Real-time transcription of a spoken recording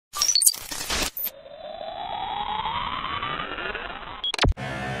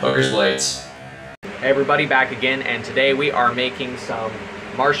Hooker's blades. Hey everybody, back again, and today we are making some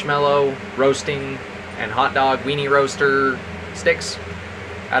marshmallow roasting and hot dog weenie roaster sticks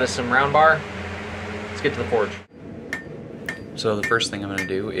out of some round bar. Let's get to the forge. So the first thing I'm going to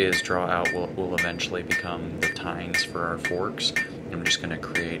do is draw out what will eventually become the tines for our forks. I'm just going to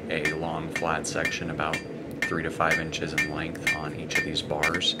create a long flat section about 3 to 5 inches in length on each of these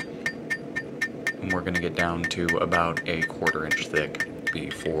bars. And we're going to get down to about a 1/4 inch thick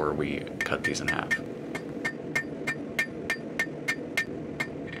before we cut these in half.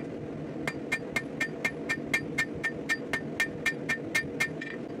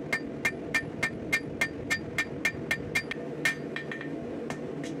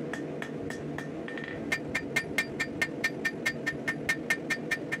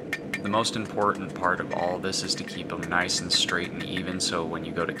 The most important part of all of this is to keep them nice and straight and even, so when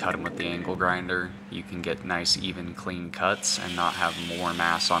you go to cut them with the angle grinder, you can get nice, even, clean cuts and not have more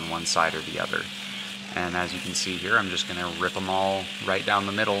mass on one side or the other. And as you can see here, I'm just going to rip them all right down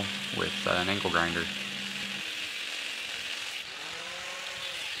the middle with an angle grinder.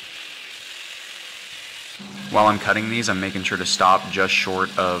 While I'm cutting these, I'm making sure to stop just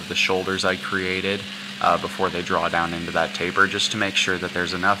short of the shoulders I created before they draw down into that taper, just to make sure that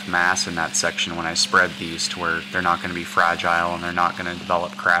there's enough mass in that section when I spread these to where they're not going to be fragile and they're not going to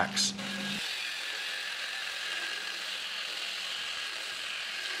develop cracks.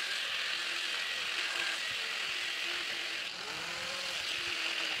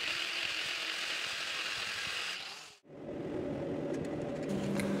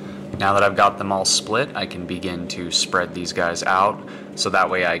 Now that I've got them all split, I can begin to spread these guys out, so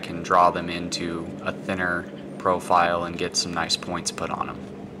that way I can draw them into a thinner profile and get some nice points put on them.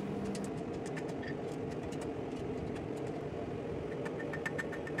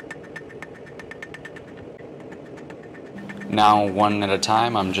 Now, one at a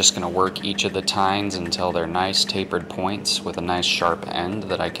time, I'm just going to work each of the tines until they're nice tapered points with a nice sharp end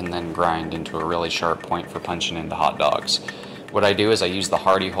that I can then grind into a really sharp point for punching into hot dogs. What I do is I use the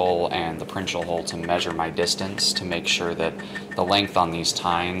hardy hole and the Princhel hole to measure my distance to make sure that the length on these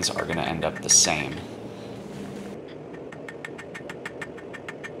tines are going to end up the same.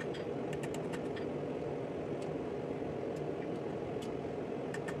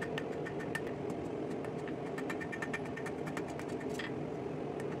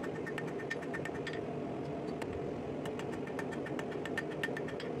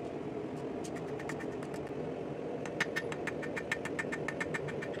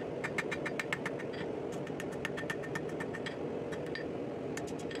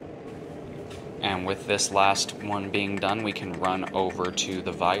 And with this last one being done, we can run over to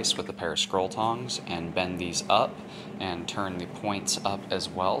the vise with a pair of scroll tongs and bend these up and turn the points up as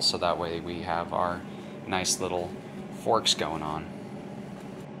well, so that way we have our nice little forks going on.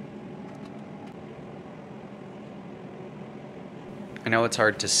 I know it's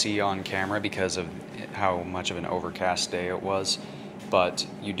hard to see on camera because of how much of an overcast day it was, but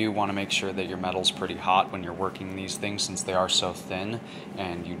you do want to make sure that your metal's pretty hot when you're working these things, since they are so thin,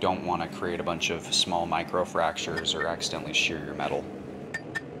 and you don't want to create a bunch of small micro fractures or accidentally shear your metal.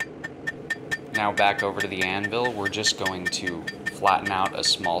 Now back over to the anvil, we're just going to flatten out a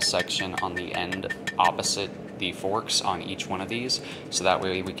small section on the end opposite the forks on each one of these, so that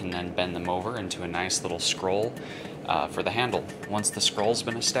way we can then bend them over into a nice little scroll for the handle. Once the scroll's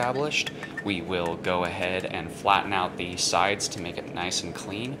been established, we will go ahead and flatten out the sides to make it nice and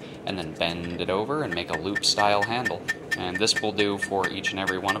clean, and then bend it over and make a loop style handle. And this will do for each and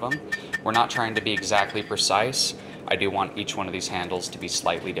every one of them. We're not trying to be exactly precise. I do want each one of these handles to be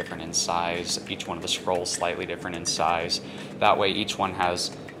slightly different in size, each one of the scrolls slightly different in size. That way each one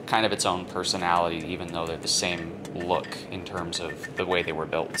has kind of its own personality, even though they're the same look in terms of the way they were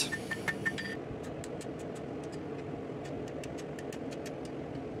built.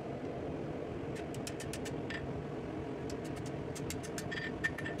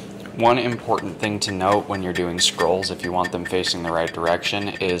 One important thing to note when you're doing scrolls, if you want them facing the right direction,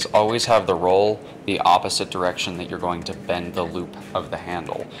 is always have the roll the opposite direction that you're going to bend the loop of the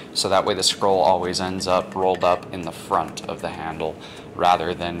handle. So that way the scroll always ends up rolled up in the front of the handle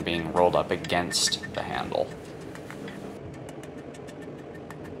rather than being rolled up against the handle.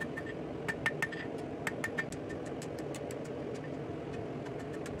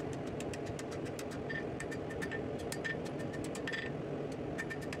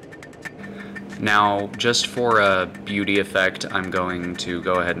 Now, just for a beauty effect, I'm going to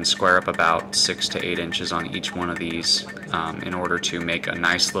go ahead and square up about 6 to 8 inches on each one of these in order to make a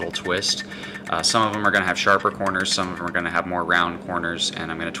nice little twist. Some of them are going to have sharper corners, some of them are going to have more round corners,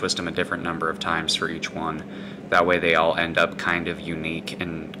 and I'm going to twist them a different number of times for each one. That way they all end up kind of unique,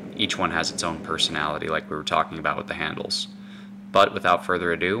 and each one has its own personality like we were talking about with the handles. But without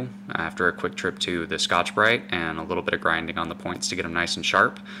further ado, after a quick trip to the Scotch-Brite and a little bit of grinding on the points to get them nice and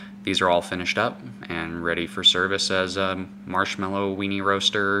sharp, these are all finished up and ready for service as marshmallow weenie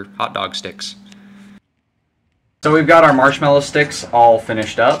roaster hot dog sticks. So we've got our marshmallow sticks all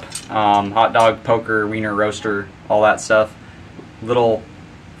finished up. Hot dog, poker, wiener roaster, all that stuff. Little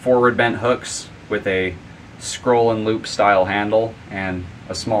forward bent hooks with a scroll and loop style handle and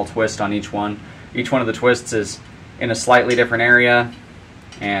a small twist on each one. Each one of the twists is in a slightly different area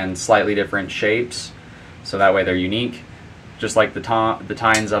and slightly different shapes, so that way they're unique. Just like the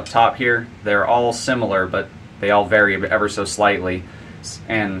tines up top here, they're all similar, but they all vary ever so slightly.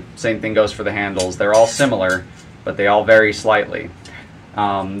 And same thing goes for the handles. They're all similar, but they all vary slightly.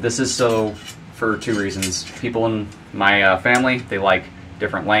 This is so for two reasons. People in my family, they like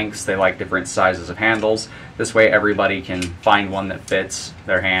different lengths, they like different sizes of handles. This way everybody can find one that fits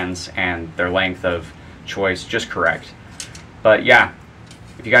their hands and their length of choice just correct. But yeah,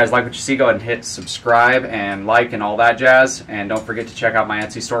 if you guys like what you see, go ahead and hit subscribe and like and all that jazz, and don't forget to check out my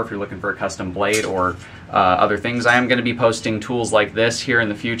Etsy store if you're looking for a custom blade or other things. I am going to be posting tools like this here in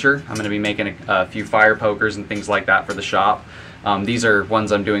the future. I'm going to be making a few fire pokers and things like that for the shop. These are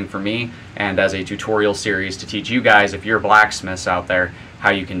ones I'm doing for me and as a tutorial series to teach you guys, if you're blacksmiths out there, how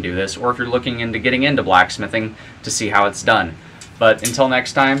you can do this, or if you're looking into getting into blacksmithing, to see how it's done. But until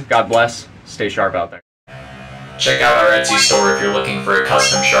next time, God bless, stay sharp out there. Check out our Etsy store if you're looking for a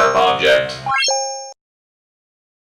custom sharp object.